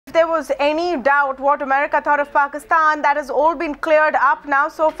If there was any doubt what America thought of Pakistan, that has all been cleared up now.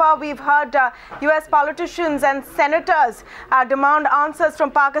 So far, we've heard US politicians and senators demand answers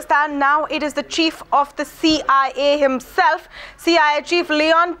from Pakistan. Now it is the chief of the CIA himself, CIA Chief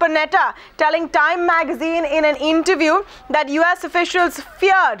Leon Panetta, telling Time magazine in an interview that US officials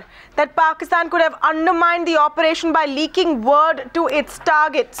feared that Pakistan could have undermined the operation by leaking word to its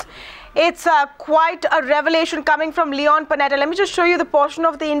targets. It's quite a revelation coming from Leon Panetta. Let me just show you the portion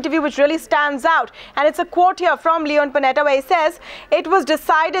of the interview which really stands out. And it's a quote here from Leon Panetta where he says, "It was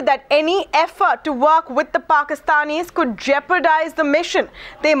decided that any effort to work with the Pakistanis could jeopardize the mission.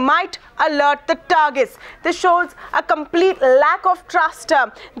 They might alert the targets." This shows a complete lack of trust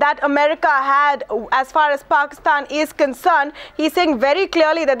that America had as far as Pakistan is concerned. He's saying very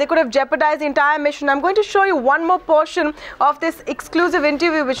clearly that they could have jeopardized the entire mission. I'm going to show you one more portion of this exclusive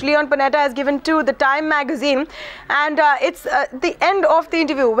interview which Leon Panetta has given to the Time magazine, and it's the end of the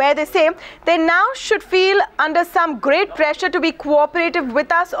interview where they say they now should feel under some great pressure to be cooperative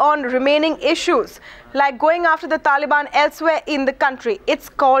with us on remaining issues like going after the Taliban elsewhere in the country. It's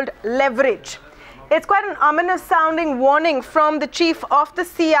called leverage. It's quite an ominous sounding warning from the chief of the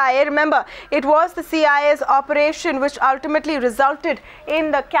CIA. Remember, it was the CIA's operation which ultimately resulted in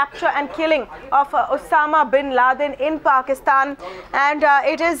the capture and killing of Osama bin Laden in Pakistan. And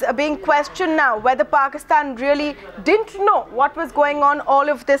it is being questioned now whether Pakistan really didn't know what was going on all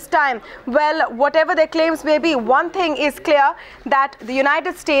of this time. Well, whatever their claims may be, one thing is clear, that the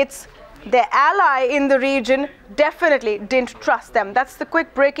United States, their ally in the region, definitely didn't trust them. That's the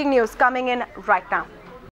quick breaking news coming in right now.